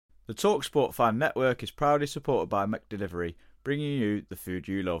The TalkSport Fan Network is proudly supported by McDelivery, bringing you the food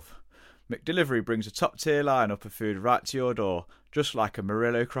you love. McDelivery brings a top-tier lineup of food right to your door, just like a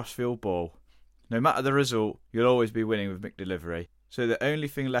Murillo Crossfield ball. No matter the result, you'll always be winning with McDelivery. So the only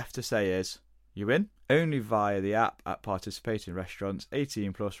thing left to say is, you win? Only via the app at participating restaurants.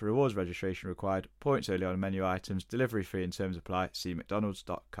 18 plus, rewards registration required, points only on menu items, delivery free and terms apply. See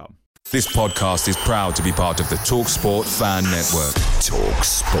mcdonalds.com. This podcast is proud to be part of the TalkSport Fan Network.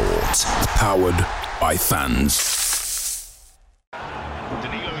 TalkSport. Powered by fans.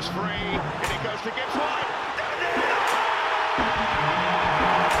 Danilo's free, and it goes to Gibbs wide.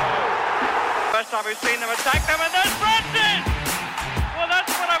 First time we've seen them attack them, and there's Francis! Well,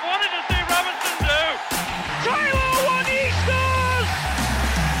 that's what I wanted to see Robinson do. Tyler one, he scores!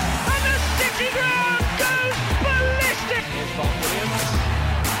 And the City ground goes ballistic! Here's Bob Williams.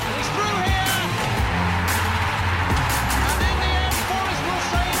 He's through here! And in the end, Forrest will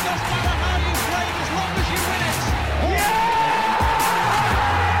say it doesn't matter how you play as long as you win it. Yeah!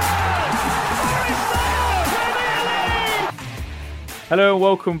 Hello and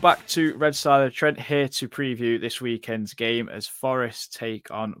welcome back to Red Side of Trent, here to preview this weekend's game as Forest take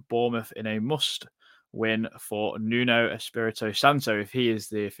on Bournemouth in a must-win for Nuno Espirito Santo if he is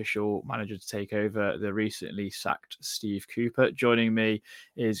the official manager to take over the recently sacked Steve Cooper. Joining me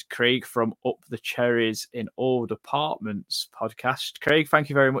is Craig from Up the Cherries in All Departments podcast. Craig, thank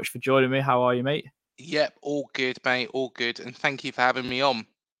you very much for joining me. How are you, mate? Yep, all good, mate, all good. And thank you for having me on.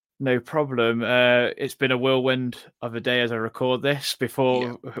 No problem. It's been a whirlwind of a day as I record this.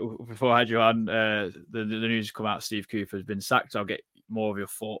 Before I had you on, the news has come out Steve Cooper has been sacked. I'll get more of your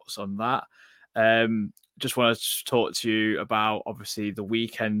thoughts on that. Just want to talk to you about, obviously, the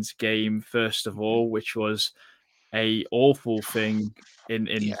weekend's game, first of all, which was a awful thing in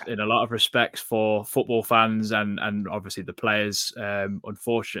a lot of respects for football fans and obviously the players.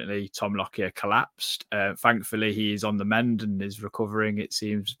 Unfortunately, Tom Lockyer collapsed. Thankfully, he's on the mend and is recovering, it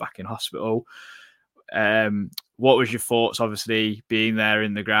seems, back in hospital. What was your thoughts, obviously, being there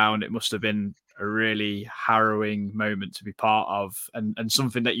in the ground? It must have been a really harrowing moment to be part of and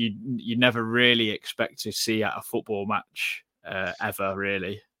something that you never really expect to see at a football match ever,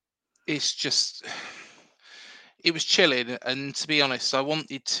 really. It's just... It was chilling, and to be honest, I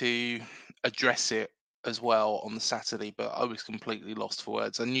wanted to address it as well on the Saturday, but I was completely lost for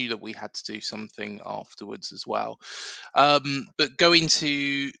words. I knew that we had to do something afterwards as well. But going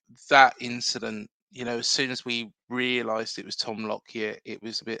to that incident, as soon as we realised it was Tom Lockyer, it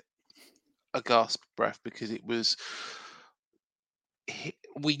was a bit a gasp of breath because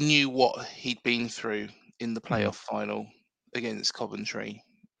we knew what he'd been through in the playoff final against Coventry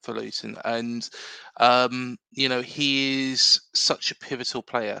for Luton, and he is such a pivotal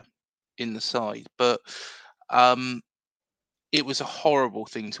player in the side, but it was a horrible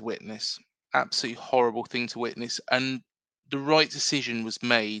thing to witness, absolutely horrible thing to witness, and the right decision was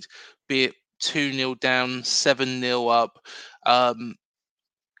made, be it 2-0 down, 7-0 up.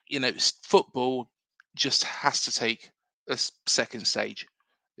 Football just has to take a second stage,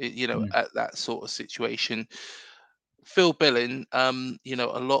 at that sort of situation. Phil Billing, a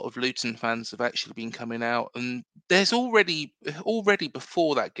lot of Luton fans have actually been coming out, and there's already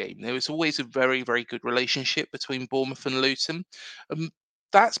before that game, there was always a very, very good relationship between Bournemouth and Luton.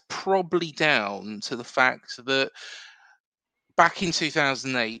 That's probably down to the fact that back in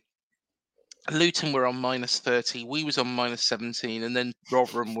 2008, Luton were on -30, we was on -17, and then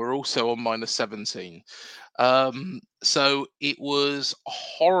Rotherham were also on -17. So it was a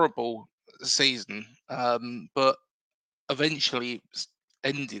horrible season, but eventually it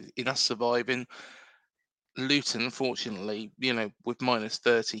ended in us surviving. Luton, unfortunately, with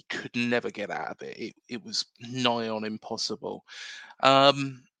 -30, could never get out of it. It was nigh on impossible.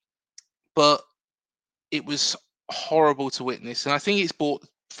 But it was horrible to witness, and I think it's brought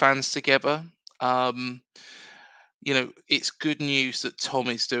fans together. It's good news that Tom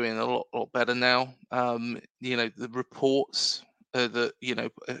is doing a lot better now. The reports that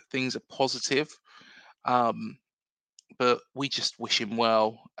things are positive. But we just wish him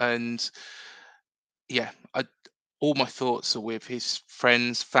well, and all my thoughts are with his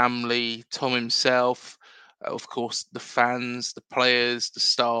friends, family, Tom himself, of course, the fans, the players, the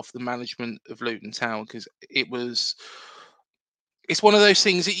staff, the management of Luton Town, because it's one of those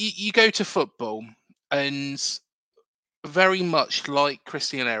things that you go to football, and very much like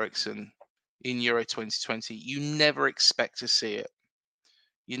Christian Eriksen in Euro 2020, you never expect to see it.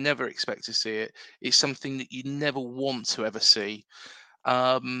 You never expect to see it. It's something that you never want to ever see.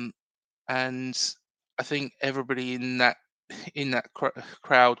 And I think everybody in that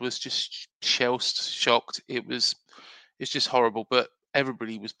crowd was just shocked. It's just horrible. But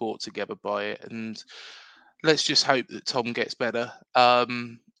Everybody was brought together by it, and let's just hope that Tom gets better.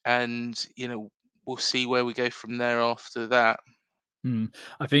 And we'll see where we go from there after that.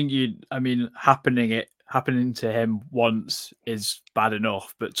 I think happening to him once is bad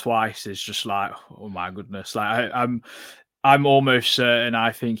enough, but twice is just like, oh my goodness. Like I'm almost certain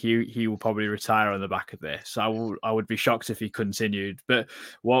I think he will probably retire on the back of this. I would be shocked if he continued. But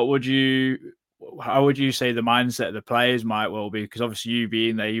how would you say the mindset of the players might well be? Because obviously you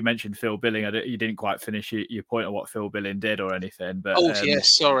being there, you mentioned Phil Billing. You didn't quite finish your point on what Phil Billing did or anything. But Oh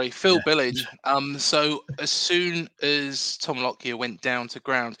yes, sorry, Phil yeah. Billing. So as soon as Tom Lockyer went down to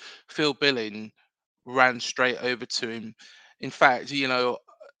ground, Phil Billing ran straight over to him. In fact,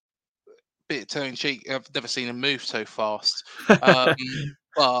 bit tongue in cheek, I've never seen him move so fast.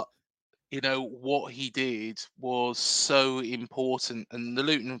 But what he did was so important, and the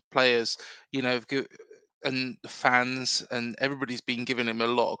Luton players, and the fans and everybody's been giving him a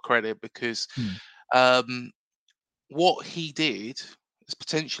lot of credit because um, what he did has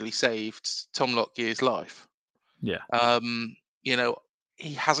potentially saved Tom Lockyer's life. Yeah. Um,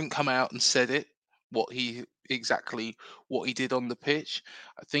 he hasn't come out and said it, exactly what he did on the pitch.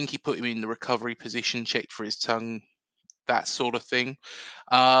 I think he put him in the recovery position, checked for his tongue, that sort of thing.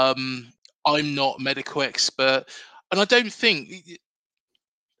 I'm not a medical expert, and I don't think,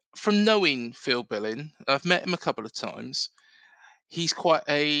 from knowing Phil Billing, I've met him a couple of times. He's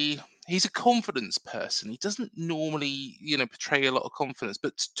he's a confidence person. He doesn't normally, portray a lot of confidence,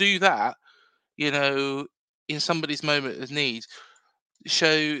 but to do that, in somebody's moment of need,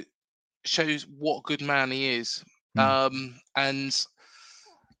 shows what a good man he is. And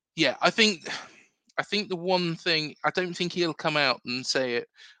yeah, I think the one thing, I don't think he'll come out and say it,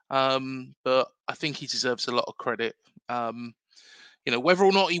 but I think he deserves a lot of credit. Whether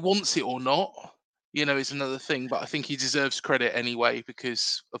or not he wants it or not, is another thing. But I think he deserves credit anyway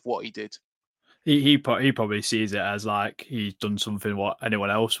because of what he did. He probably sees it as like he's done something what anyone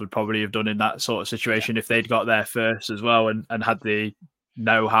else would probably have done in that sort of situation if they'd got there first as well and had the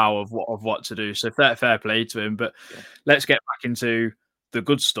know-how of what to do. So fair play to him. But let's get back into the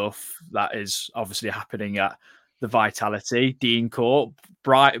good stuff that is obviously happening at the Vitality, Dean Court,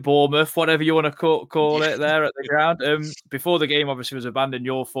 Bournemouth, whatever you want to call it there at the ground. Before the game obviously was abandoned,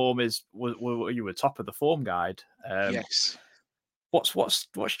 your form you were top of the form guide. Yes.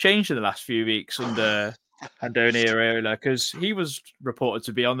 What's changed in the last few weeks under Andoni Iraola? Because he was reported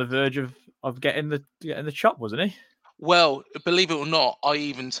to be on the verge of getting the chop, wasn't he? Well, believe it or not, I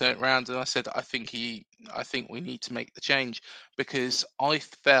even turned around and I said, I think we need to make the change because I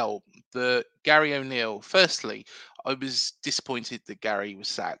felt that Gary O'Neill. Firstly, I was disappointed that Gary was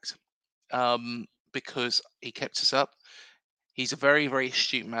sacked because he kept us up. He's a very, very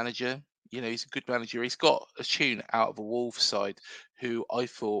astute manager. He's a good manager. He's got a tune out of a Wolves side who I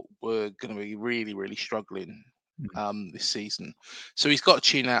thought were going to be really, really struggling this season. So he's got a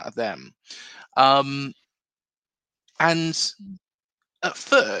tune out of them. And at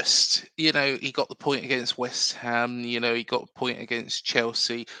first, he got the point against West Ham. He got a point against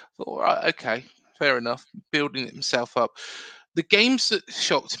Chelsea. Thought, all right, okay, fair enough. Building himself up. The games that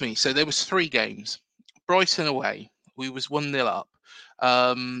shocked me. So there was 3 games. Brighton away, we was 1-0 up,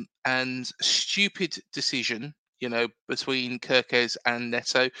 and stupid decision, between Kirkes and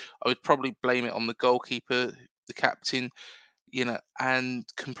Neto. I would probably blame it on the goalkeeper, the captain, and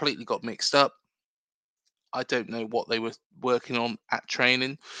completely got mixed up. I don't know what they were working on at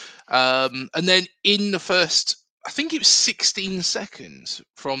training. And then in the first, I think it was 16 seconds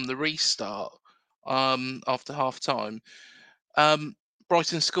from the restart, after half time,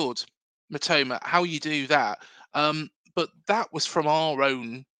 Brighton scored. Matoma, how you do that? But that was from our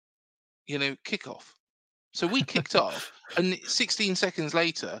own, kickoff. So we kicked off, and 16 seconds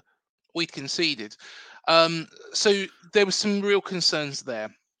later, we conceded. So there was some real concerns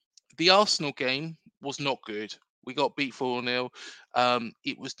there. The Arsenal game was not good. We got beat 4-0.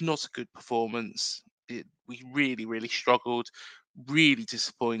 It was not a good performance. We really, really struggled. Really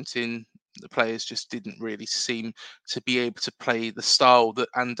disappointing. The players just didn't really seem to be able to play the style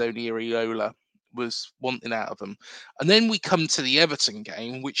that Andoni Iraola was wanting out of them. And then we come to the Everton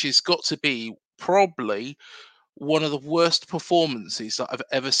game, which has got to be probably one of the worst performances that I've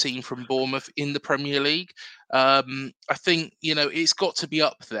ever seen from Bournemouth in the Premier League. I think, it's got to be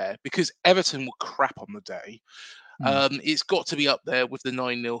up there because Everton were crap on the day. It's got to be up there with the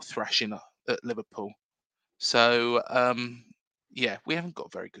 9-0 thrashing at Liverpool. So, we haven't got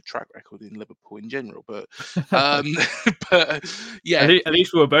a very good track record in Liverpool in general, but but yeah. At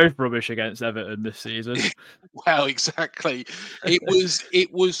least we were both rubbish against Everton this season. Well, exactly. It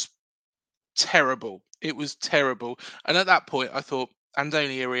was terrible. It was terrible. And at that point, I thought,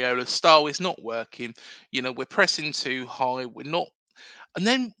 Andoni Iraola's style is not working. We're pressing too high. We're not. And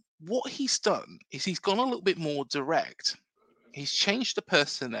then what he's done is he's gone a little bit more direct. He's changed the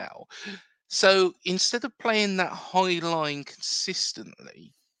personnel. So instead of playing that high line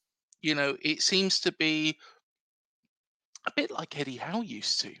consistently, it seems to be a bit like Eddie Howe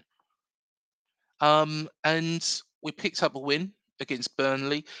used to. And we picked up a win against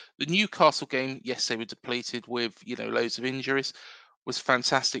Burnley. The Newcastle game, yes, they were depleted with, loads of injuries, was a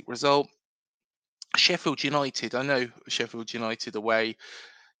fantastic result. Sheffield United, I know Sheffield United away,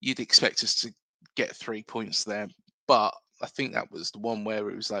 you'd expect us to get 3 points there, but I think that was the one where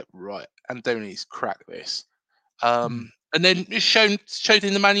it was like, right, Andoni's cracked this. And then it's showed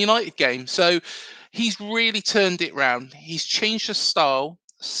in the Man United game. So he's really turned it round. He's changed the style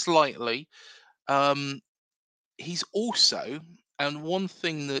slightly. He's also, and one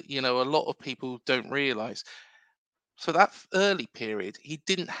thing that a lot of people don't realise, for that early period, he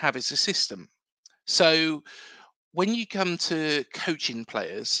didn't have his assistant. So when you come to coaching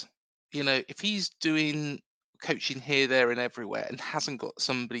players, if he's doing coaching here, there, and everywhere and hasn't got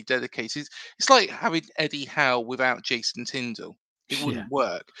somebody dedicated, it's like having Eddie Howe without Jason Tyndall. It Yeah. wouldn't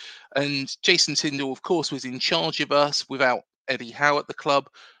work. And Jason Tyndall, of course, was in charge of us without Eddie Howe at the club.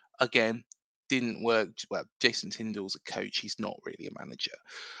 Again, didn't work. Well, Jason Tyndall's a coach. He's not really a manager.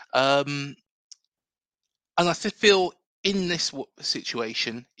 And I feel in this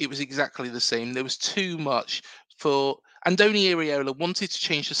situation, it was exactly the same. There was too much for Andoni Iraola wanted to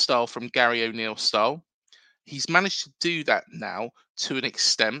change the style from Gary O'Neill's style. He's managed to do that now to an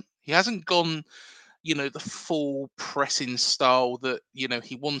extent. He hasn't gone, the full pressing style that,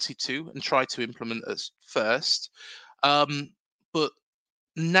 he wanted to and tried to implement at first. But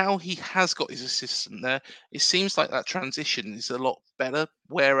now he has got his assistant there. It seems like that transition is a lot better.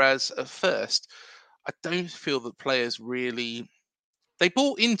 Whereas at first, I don't feel that players really they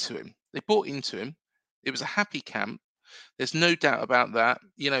bought into him. They bought into him. It was a happy camp. There's no doubt about that.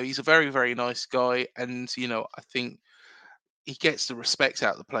 He's a very, very nice guy, and I think he gets the respect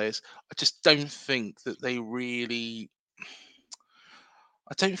out of the players. I just don't think that they really.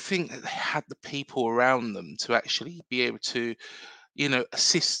 I don't think that they had the people around them to actually be able to,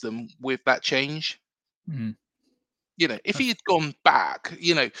 assist them with that change. Mm. If he had gone back,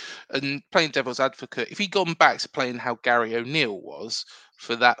 and playing devil's advocate, if he'd gone back to playing how Gary O'Neill was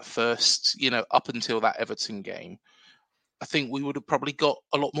for that first, up until that Everton game, I think we would have probably got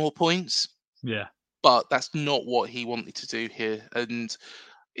a lot more points. Yeah. But that's not what he wanted to do here. And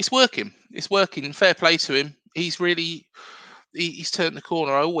it's working. It's working. Fair play to him. He's turned the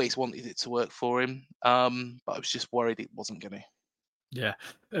corner. I always wanted it to work for him. But I was just worried it wasn't going to.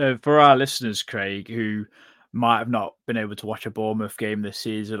 Yeah. For our listeners, Craig, who might have not been able to watch a Bournemouth game this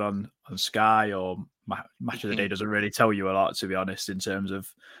season on Sky or Match of the Day doesn't really tell you a lot, to be honest, in terms of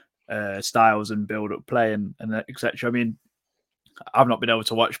styles and build-up play and etc. I mean, I've not been able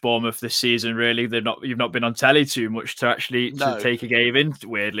to watch Bournemouth this season. Really, you've not been on telly too much to actually to take a game in.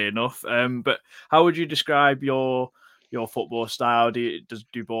 Weirdly enough, but how would you describe your football style? Do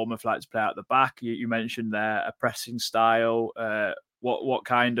Bournemouth like to play out the back? You mentioned there a pressing style. What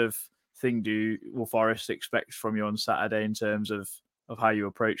kind of thing will Forest expect from you on Saturday in terms of how you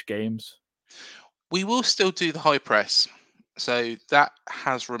approach games? We will still do the high press, so that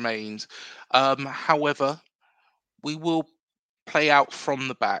has remained. However, we will play out from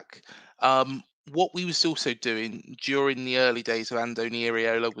the back. What we was also doing during the early days of Andoni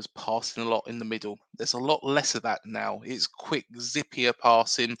Iraola was passing a lot in the middle. There's a lot less of that now. It's quick, zippier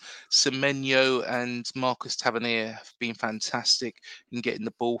passing. Semenyo and Marcus Tavernier have been fantastic in getting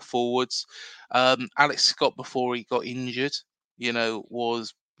the ball forwards. Alex Scott, before he got injured,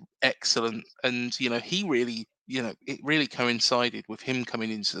 was excellent. And, he really, it really coincided with him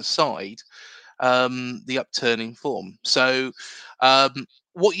coming into the side, the upturning form. So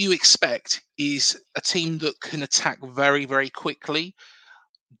what you expect is a team that can attack very, very quickly,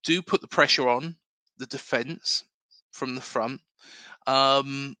 do put the pressure on the defence from the front,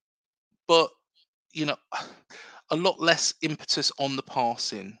 but a lot less impetus on the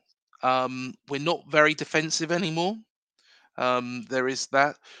passing. We're not very defensive anymore. There is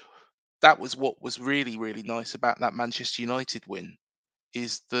that. That was what was really, really nice about that Manchester United win,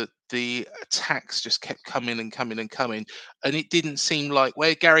 is that the attacks just kept coming and coming and coming. And it didn't seem like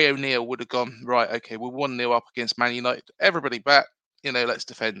where Gary O'Neill would have gone, right, okay, we're 1-0 up against Man United. Everybody back, let's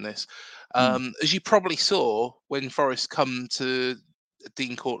defend this. As you probably saw when Forest come to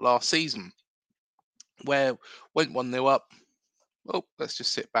Dean Court last season, where went 1-0 up, well, let's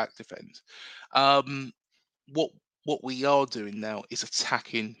just sit back, defend. What we are doing now is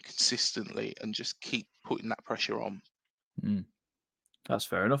attacking consistently and just keep putting that pressure on. That's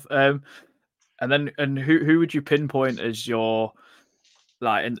fair enough. And who would you pinpoint as your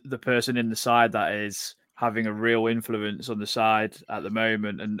the person in the side that is having a real influence on the side at the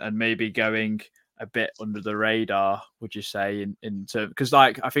moment, and maybe going a bit under the radar? Would you say in terms, because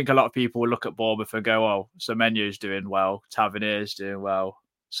I think a lot of people will look at Bournemouth and go, "Oh, Semenyo's doing well, Tavernier's doing well,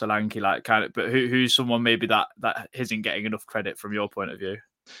 Solanke," but who's someone maybe that isn't getting enough credit from your point of view?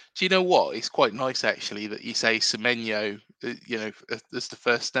 Do you know what? It's quite nice actually that you say Semenyo, as the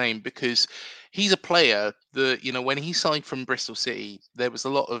first name, because he's a player that, when he signed from Bristol City, there was a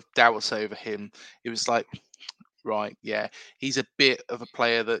lot of doubts over him. It was like, right, yeah, he's a bit of a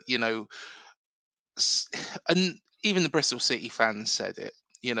player that, and even the Bristol City fans said it.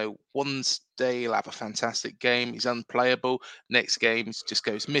 One day he'll have a fantastic game, he's unplayable. Next game just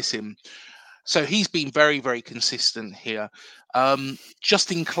goes missing. So he's been very, very consistent here.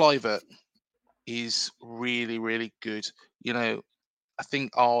 Justin Kluivert is really, really good. I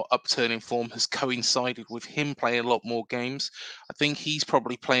think our upturn in form has coincided with him playing a lot more games. I think he's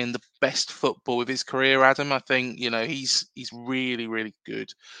probably playing the best football of his career, Adam. I think, he's really, really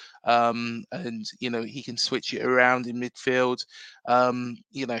good. And he can switch it around in midfield.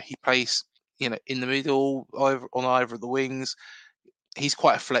 He plays, in the middle, on either of the wings. He's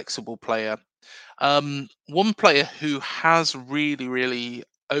quite a flexible player. One player who has really, really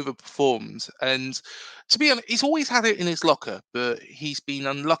overperformed, and to be honest, he's always had it in his locker, but he's been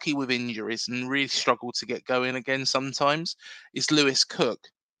unlucky with injuries and really struggled to get going again sometimes, is Lewis Cook.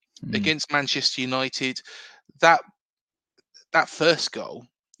 Against Manchester United. That first goal,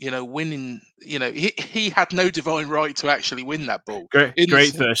 winning, he had no divine right to actually win that ball.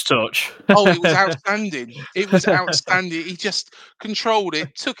 Great first touch. Oh, it was outstanding. It was outstanding. He just controlled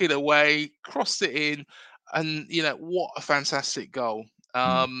it, took it away, crossed it in, and what a fantastic goal.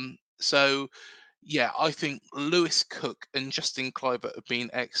 So yeah, I think Lewis Cook and Justin Kluivert have been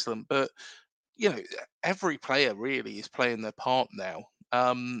excellent, but you know, every player really is playing their part now.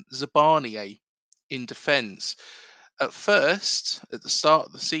 Zabania in defence. At first, at the start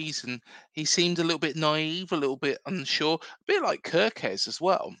of the season, he seemed a little bit naive, a little bit unsure, a bit like Kirkes as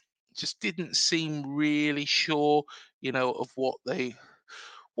well. Just didn't seem really sure, of what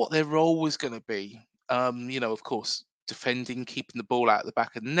their role was going to be. Of course, defending, keeping the ball out of the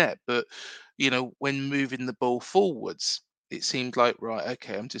back of the net, but when moving the ball forwards, it seemed like, right,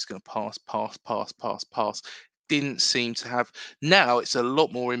 okay, I'm just going to pass, pass, pass, pass, pass. Didn't seem to have. Now it's a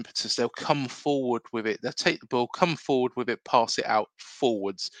lot more impetus. They'll come forward with it. They'll take the ball, come forward with it, pass it out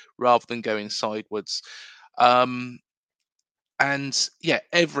forwards rather than going sidewards. And yeah,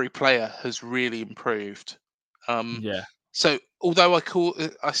 every player has really improved. Yeah. So although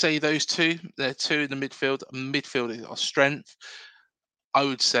I say those two, they're two in the midfield. Midfield is our strength. I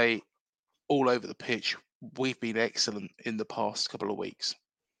would say all over the pitch, we've been excellent in the past couple of weeks.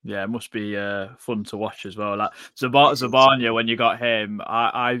 Yeah, it must be fun to watch as well. Like It is. Zabania, when you got him,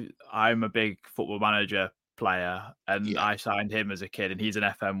 I'm a big Football Manager player, and Yeah. I signed him as a kid, and he's an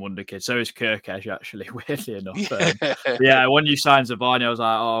FM wonder kid. So is Kirkesh, actually, weirdly enough. Yeah. Yeah, when you signed Zabania, I was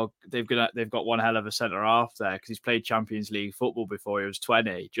like, oh, they've got one hell of a centre half there, because he's played Champions League football before he was 20.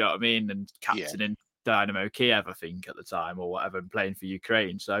 Do you know what I mean? And captaining Dynamo Kiev, I think, at the time, or whatever, and playing for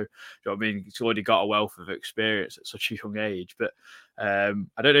Ukraine. So, do you know what I mean? He's already got a wealth of experience at such a young age. But I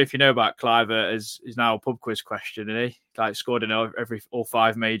don't know if you know about Kluivert, is now a pub quiz question, and he scored in all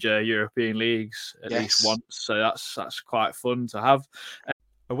 5 major European leagues at least once. So that's quite fun to have.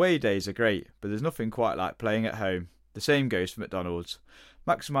 Away days are great, but there's nothing quite like playing at home. The same goes for McDonald's.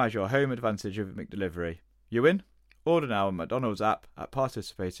 Maximise your home advantage with McDelivery. You win? Order now on McDonald's app at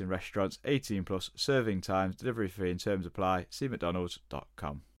participating restaurants. 18 plus, serving times, delivery fee and terms apply. See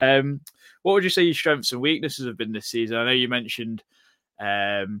mcdonalds.com. What would you say your strengths and weaknesses have been this season? I know you mentioned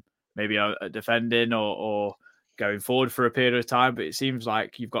maybe defending or going forward for a period of time, but it seems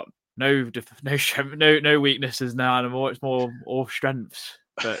like you've got no weaknesses now anymore. It's more all strengths,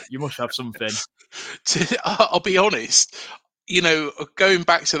 but you must have something. I'll be honest. Going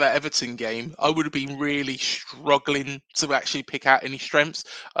back to that Everton game, I would have been really struggling to actually pick out any strengths.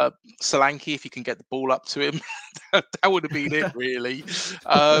 Solanke, if you can get the ball up to him, that would have been it, really.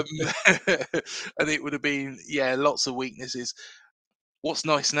 And it would have been, lots of weaknesses. What's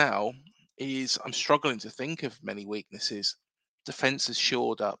nice now is I'm struggling to think of many weaknesses. Defense has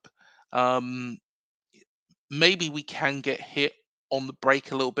shored up. Maybe we can get hit on the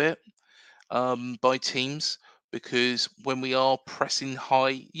break a little bit by teams, because when we are pressing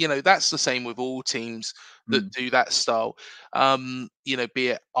high, that's the same with all teams that do that style. Be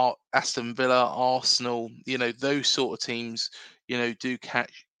it Aston Villa, Arsenal, those sort of teams, do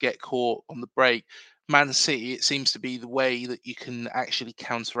get caught on the break. Man City, it seems to be the way that you can actually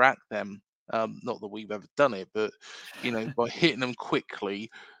counteract them. Not that we've ever done it, but by hitting them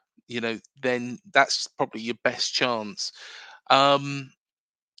quickly, then that's probably your best chance. I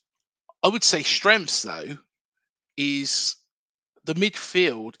would say strengths though is the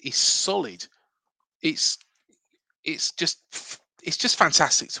midfield is solid. It's it's just it's just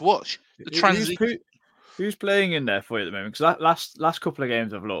fantastic to watch. The Who's transition. who's playing in there for you at the moment? Because that last couple of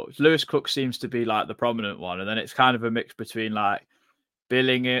games I've looked, Lewis Cook seems to be like the prominent one, and then it's kind of a mix between like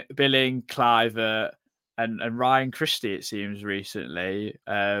Billing, Cliver, and Ryan Christie. It seems recently.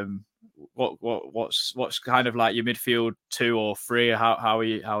 What's kind of like your midfield 2 or 3? How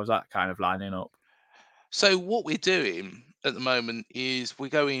is that kind of lining up? So what we're doing at the moment is we're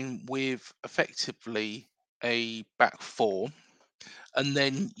going with effectively a back 4, and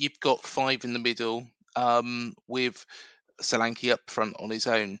then you've got 5 in the middle, with Solanke up front on his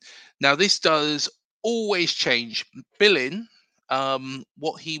own. Now this does always change. Billing,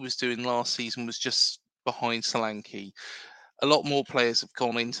 what he was doing last season was just behind Solanke. A lot more players have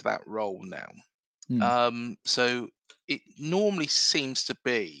gone into that role now. So it normally seems to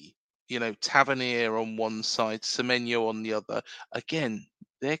be, Tavernier on one side, Semenyo on the other. Again,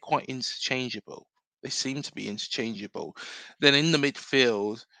 they're quite interchangeable. They seem to be interchangeable. Then in the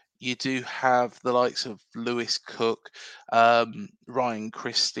midfield, you do have the likes of Lewis Cook, Ryan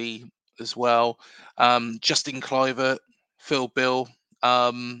Christie as well, Justin Cliver, Phil Bill.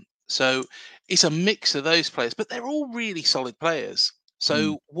 So it's a mix of those players, but they're all really solid players.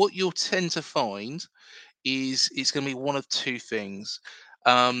 So what you'll tend to find is it's going to be one of two things.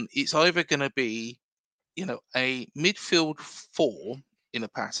 It's either going to be, a midfield 4 in a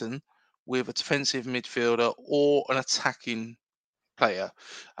pattern with a defensive midfielder or an attacking player.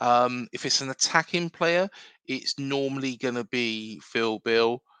 If it's an attacking player, it's normally going to be Phil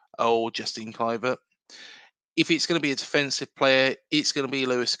Bill or Justin Cliver. If it's going to be a defensive player, it's going to be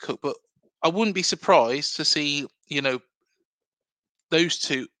Lewis Cook. But I wouldn't be surprised to see, those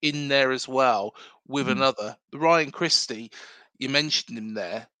two in there as well with another. Ryan Christie, you mentioned him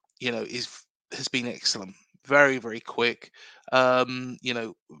there, has been excellent. Very, very quick.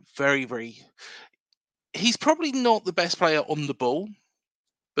 Very, very. He's probably not the best player on the ball,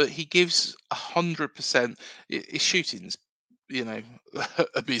 but he gives 100%. His shooting's,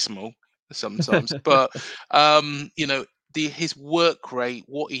 abysmal sometimes, but his work rate,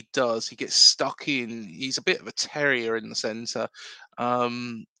 what he does, he gets stuck in. He's a bit of a terrier in the centre.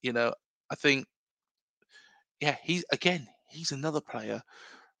 I think, yeah, he's another player,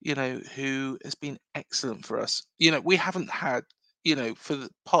 who has been excellent for us. We haven't had, for the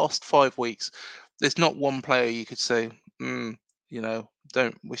past 5 weeks, there's not one player you could say,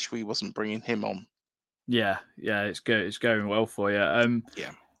 don't wish we wasn't bringing him on. Yeah, it's good. It's going well for you.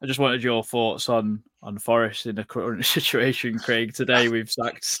 Yeah. I just wanted your thoughts on Forest in the current situation, Craig. Today we've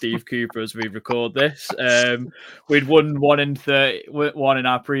sacked Steve Cooper as we record this. We'd won 1 in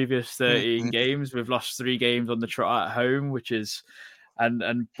our previous 13 games. We've lost 3 games on the trot at home, which is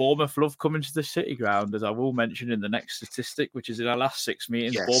and Bournemouth love coming to the City ground, as I will mention in the next statistic, which is in our last 6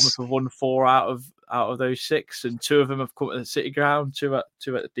 meetings. Yes. Bournemouth have won 4 out of those 6, and 2 of them have come to the City ground, 2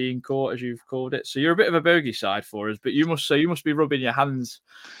 at Dean Court, as you've called it. So you're a bit of a bogey side for us, but you must be rubbing your hands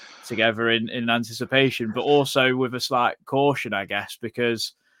together in anticipation, but also with a slight caution, I guess,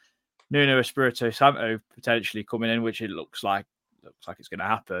 because Nuno Espirito Santo potentially coming in, which it looks like it's going to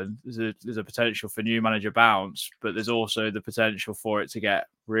happen. There's a potential for new manager bounce, but there's also the potential for it to get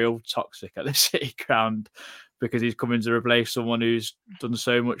real toxic at the City ground because he's coming to replace someone who's done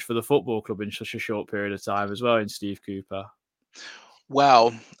so much for the football club in such a short period of time as well, in Steve Cooper.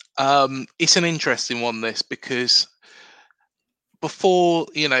 Well, it's an interesting one, this, because before,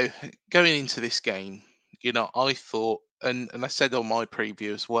 going into this game, I thought, and I said on my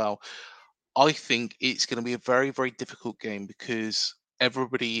preview as well, I think it's going to be a very, very difficult game because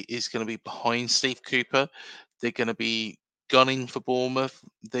everybody is going to be behind Steve Cooper. They're going to be gunning for Bournemouth.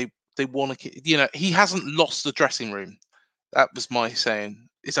 They want to, he hasn't lost the dressing room. That was my saying.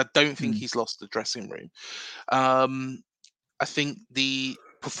 I don't think he's lost the dressing room. I think the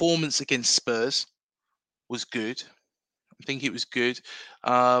performance against Spurs was good. I think it was good.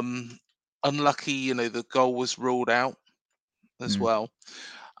 Unlucky, the goal was ruled out as well.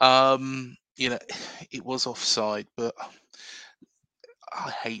 It was offside, but I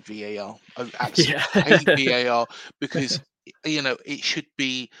hate VAR. I absolutely hate VAR because it should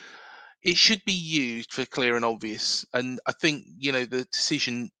be used for clear and obvious. And I think the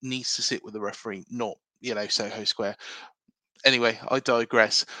decision needs to sit with the referee, not Soho Square. Anyway, I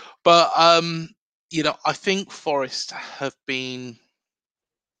digress. But I think Forest have been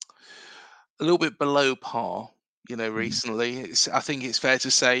a little bit below par, recently. I think it's fair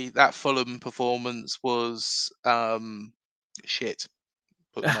to say that Fulham performance was shit.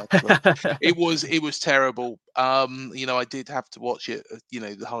 Put the mildly. It was terrible. I did have to watch it,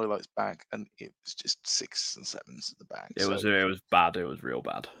 the highlights back, and it was just 6 and 7s at the back. It was bad. It was real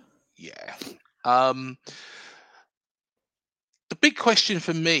bad. Yeah. The big question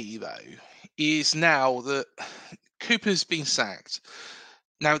for me though is now that Cooper's been sacked.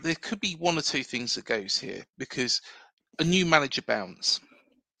 Now there could be one or two things that goes here because a new manager bounce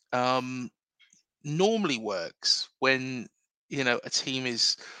normally works when a team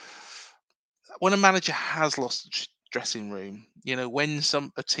is when a manager has lost the dressing room. When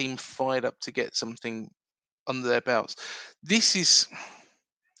a team fired up to get something under their belts. This is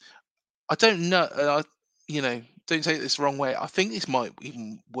I don't know. Don't take this the wrong way. I think this might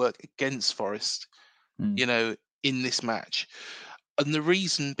even work against Forest. In this match, and the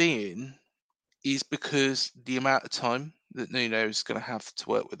reason being is because the amount of time that Nuno is going to have to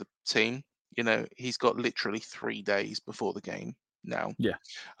work with the team. He's got literally 3 days before the game now. Yeah.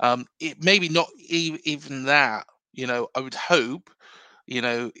 It maybe not even that. I would hope.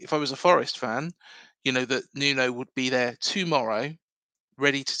 If I was a Forest fan, that Nuno would be there tomorrow,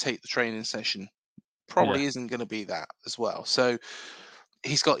 ready to take the training session. Probably isn't going to be that as well. So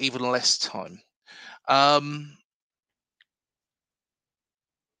he's got even less time.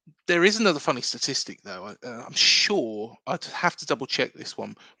 There is another funny statistic, though. I'm sure I'd have to double check this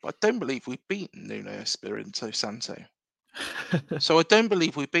one, but I don't believe we've beaten Nuno Espirito Santo. So I don't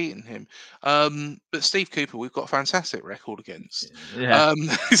believe we've beaten him. But Steve Cooper, we've got a fantastic record against. Yeah.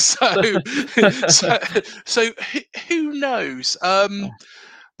 So who knows?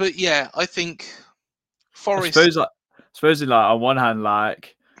 But yeah, I think Forest. I suppose on one hand,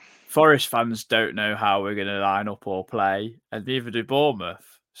 like Forest fans don't know how we're going to line up or play, and neither do Bournemouth.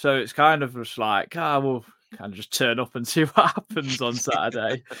 So it's kind of just like, we'll kind of just turn up and see what happens on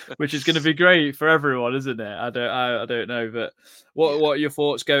Saturday, which is going to be great for everyone, isn't it? I don't know, but what are your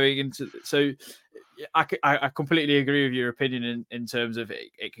thoughts going into? So I completely agree with your opinion in terms of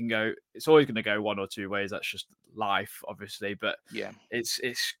it can go. It's always going to go one or two ways. That's just life, obviously. But yeah, it's.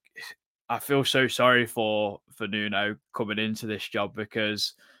 I feel so sorry for Nuno coming into this job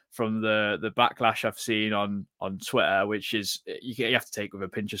because from the backlash I've seen on Twitter, which is you have to take with a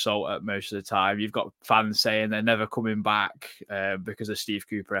pinch of salt at most of the time. You've got fans saying they're never coming back because of Steve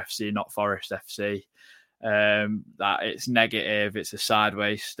Cooper FC, not Forest FC. That it's negative, it's a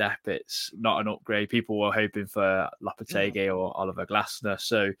sideways step, it's not an upgrade. People were hoping for Lopetegui or Oliver Glasner,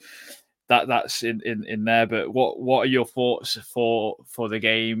 so that's in there. But what are your thoughts for the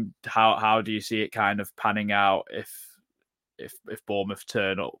game? How do you see it kind of panning out if Bournemouth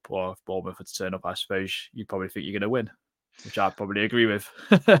turn up, or if Bournemouth would turn up? I suppose you probably think you're going to win, which I probably agree with.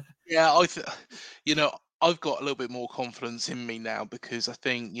 Yeah, I've got a little bit more confidence in me now because I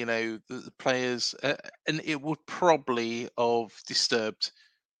think the players and it would probably have disturbed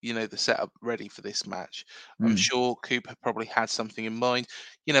the setup ready for this match. I'm sure Cooper probably had something in mind.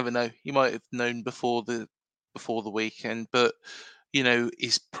 You never know. He might have known before the weekend, but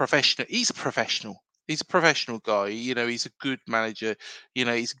he's professional. He's a professional. He's a professional guy. He's a good manager.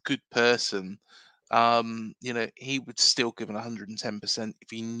 He's a good person. He would still give an 110% if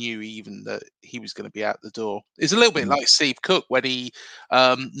he knew even that he was going to be out the door. It's a little bit like Steve Cook when he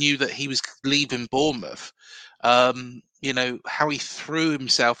knew that he was leaving Bournemouth. How he threw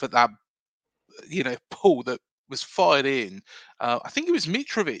himself at that, ball that was fired in. I think it was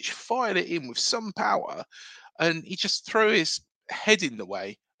Mitrovic fired it in with some power, and he just threw his head in the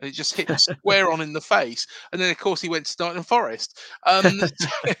way. And it just hit him square on in the face. And then, of course, he went to Nottingham Forest. I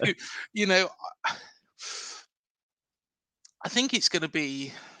think it's going to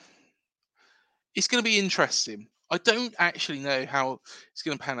be interesting. I don't actually know how it's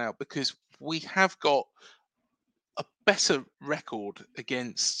going to pan out because we have got a better record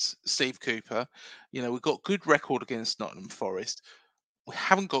against Steve Cooper. We've got good record against Nottingham Forest. We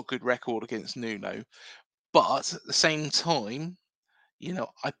haven't got good record against Nuno. But at the same time,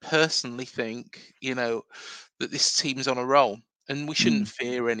 I personally think, that this team's on a roll and we shouldn't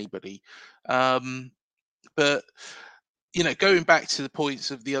fear anybody. But, going back to the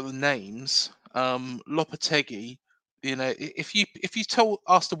points of the other names, Lopetegui, if you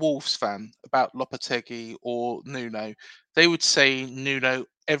asked a Wolves fan about Lopetegui or Nuno, they would say Nuno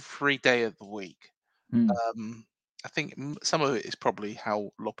every day of the week. I think some of it is probably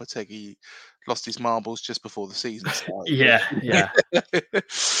how Lopetegui lost his marbles just before the season started. Yeah.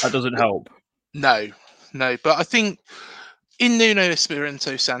 That doesn't help. No. But I think in Nuno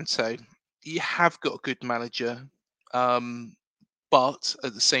Espirito Santo, you have got a good manager. But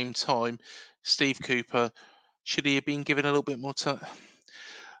at the same time, Steve Cooper, should he have been given a little bit more time?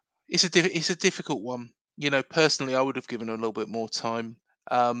 It's a difficult one. Personally, I would have given him a little bit more time.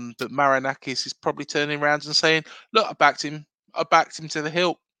 But Marinakis is probably turning around and saying, "Look, I backed him. I backed him to the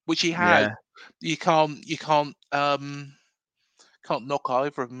hilt," which he has. Yeah. You can't knock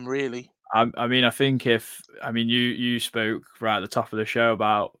either of them really. I mean, you spoke right at the top of the show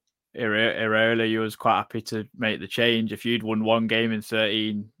about Iraola. You was quite happy to make the change. If you'd won one game in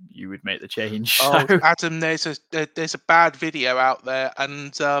 13, you would make the change. Oh, So Adam, there's a bad video out there,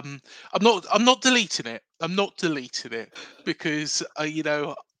 and I'm not deleting it. I'm not deleting it because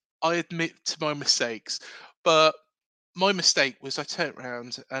I admit to my mistakes, but my mistake was I turned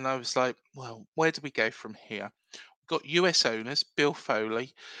around and I was like, well, where do we go from here? We've got US owners, Bill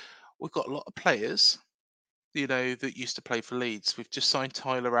Foley. We've got a lot of players, that used to play for Leeds. We've just signed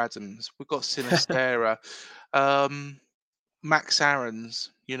Tyler Adams. We've got Sinistera. Max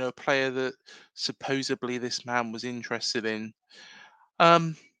Aarons, a player that supposedly this man was interested in.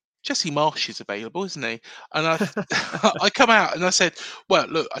 Jesse Marsh is available, isn't he? And I come out and I said, well,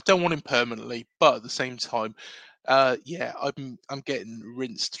 look, I don't want him permanently, but at the same time, yeah, I'm getting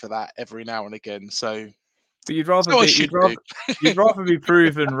rinsed for that every now and again. So, but you'd rather I be should do. you'd rather be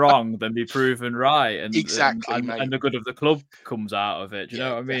proven wrong than be proven right, Exactly, mate. and the good of the club comes out of it. Do you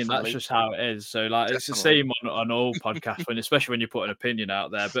know what I mean? Definitely. That's just how it is. So like it's the Definitely. same on all podcasts, especially when you put an opinion out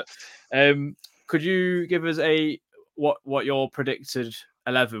there. But could you give us what your predicted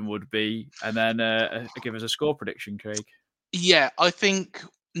 11 would be, and then give us a score prediction, Craig? Yeah, I think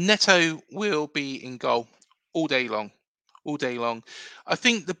Neto will be in goal all day long. All day long. I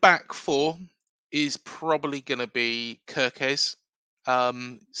think the back four is probably going to be Kirkes,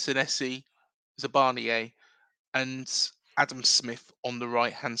 Senesi, Zabanier, and Adam Smith on the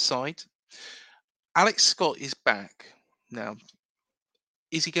right hand side. Alex Scott is back now.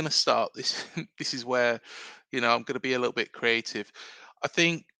 Is he going to start this? This is where I'm going to be a little bit creative. I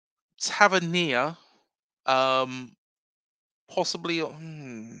think Tavernier, possibly. It's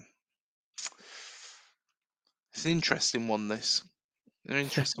an interesting one. This an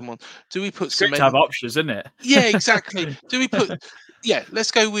interesting one. Do we put It's great to have options, isn't it? Yeah, exactly. Do we put? Yeah, let's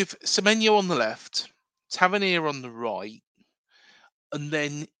go with Semenyo on the left, Tavernier on the right, and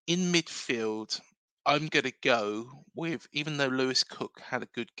then in midfield, I'm going to go with. Even though Lewis Cook had a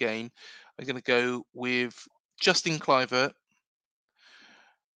good game, I'm going to go with Justin Kluivert.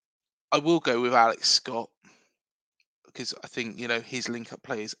 I will go with Alex Scott because I think his link-up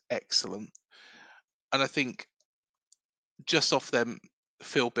play is excellent, and I think just off them,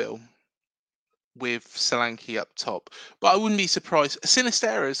 Phil Bill with Solanke up top. But I wouldn't be surprised.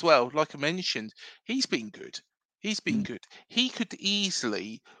 Sinistera as well, like I mentioned, he's been good. He's been good. We could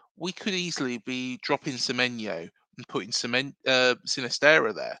easily be dropping Semenyo and putting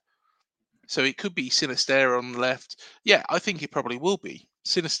Sinistera there. So it could be Sinistera on the left. Yeah, I think it probably will be.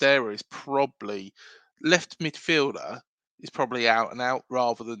 Sinistera is probably left midfielder is probably out and out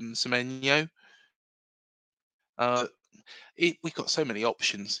rather than Semenyo. We've got so many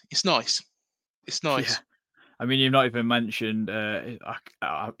options. It's nice. It's nice. Yeah. I mean, you've not even mentioned. I'm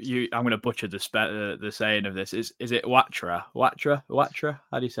going to butcher the saying of this. Is it Watra?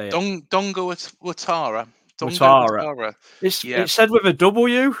 How do you say it? Dongo Watara. Watara. It's said with a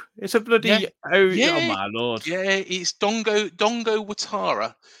W. It's a bloody. Oh my lord. Yeah, it's Dongo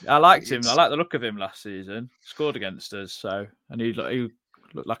Watara. I liked him. I liked the look of him last season. Scored against us, and he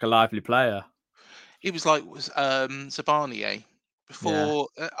looked like a lively player. It was like Zabanier before,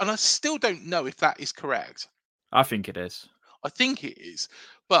 and I still don't know if that is correct. I think it is. I think it is,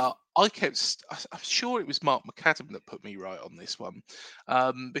 but I'm sure it was Mark McAdam that put me right on this one,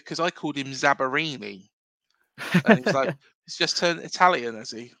 because I called him Zabarini, and he's like, he's just turned Italian, has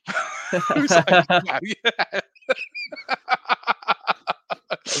he? I was like, yeah.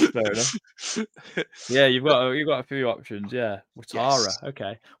 That's fair enough. Yeah, you've got a few options. Yeah, Watara. Yes.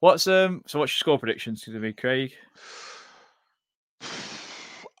 Okay. What's your score predictions going to be, Craig?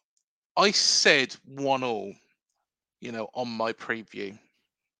 I said 1-1, on my preview,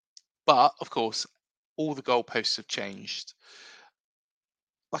 but of course, all the goalposts have changed.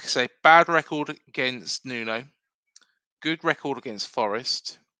 Like I say, bad record against Nuno, good record against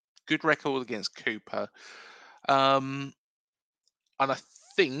Forest, good record against Cooper, and I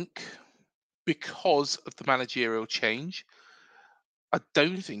think because of the managerial change, I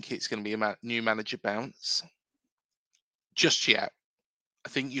don't think it's going to be a new manager bounce just yet. I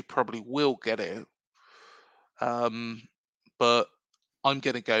think you probably will get it, but I'm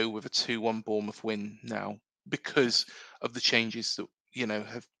going to go with a 2-1 Bournemouth win now because of the changes that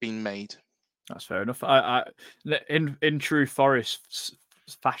have been made. That's fair enough. I in true Forest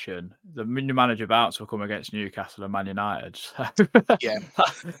fashion, the new manager bounce will come against Newcastle and Man United. So Yeah.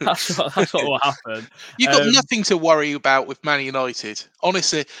 that's what will happen. You've got nothing to worry about with Man United.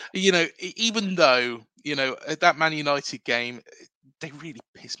 Honestly, even though, that Man United game, they really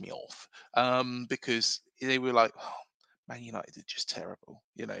pissed me off because they were like, oh, Man United are just terrible.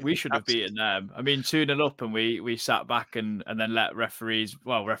 We should have beaten them. I mean, 2-0 up, and we sat back and then let referees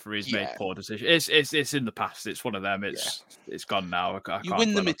make Yeah. poor decisions. It's in the past. It's one of them. It's gone now. I You can't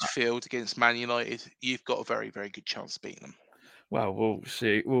win the dwell on that. midfield against Man United, you've got a very, very good chance of beating them. Well, we'll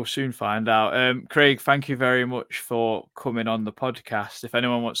see. We'll soon find out. Craig, thank you very much for coming on the podcast. If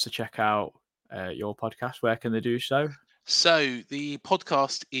anyone wants to check out your podcast, where can they do so? So the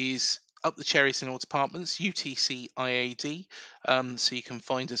podcast is Up the Cherries in All Departments, UTCIAD. So you can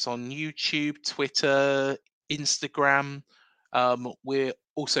find us on YouTube, Twitter, Instagram. We're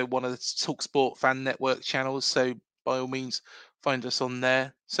also one of the TalkSport Fan Network channels. So by all means, find us on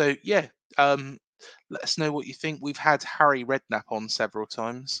there. So yeah, let us know what you think. We've had Harry Redknapp on several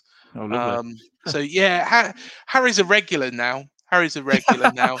times. Oh, lovely. So yeah, Harry's a regular now. We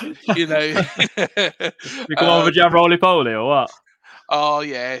come over jam roly poly or what? Oh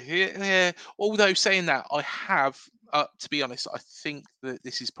yeah. Although saying that, I have, to be honest, I think that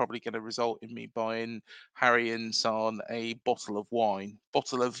this is probably going to result in me buying Harry and San a bottle of wine,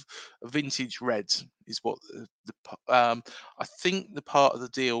 bottle of vintage red is what I think the part of the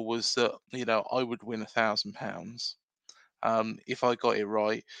deal was that I would win £1,000 if I got it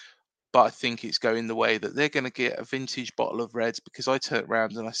right. But I think it's going the way that they're going to get a vintage bottle of Reds, because I turned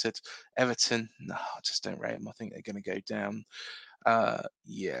around and I said, Everton, no, I just don't rate them. I think they're going to go down.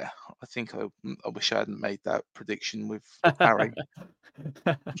 Yeah, I think I wish I hadn't made that prediction with Harry.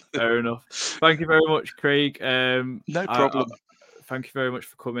 Fair enough. Thank you very much, Craig. No problem. Thank you very much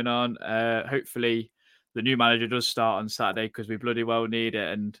for coming on. Hopefully the new manager does start on Saturday, because we bloody well need it,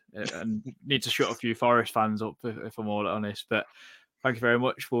 and need to shut a few Forest fans up, if I'm all honest. But thank you very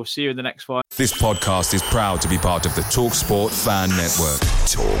much. We'll see you in the next one. This podcast is proud to be part of the TalkSport Fan Network.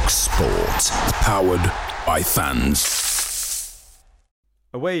 TalkSport. Powered by fans.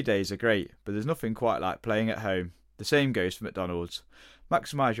 Away days are great, but there's nothing quite like playing at home. The same goes for McDonald's.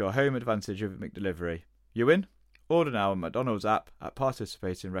 Maximise your home advantage with McDelivery. You in? Order now on McDonald's app at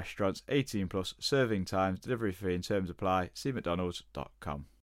participating restaurants. 18+, serving times, delivery fee and terms apply. See mcdonalds.com.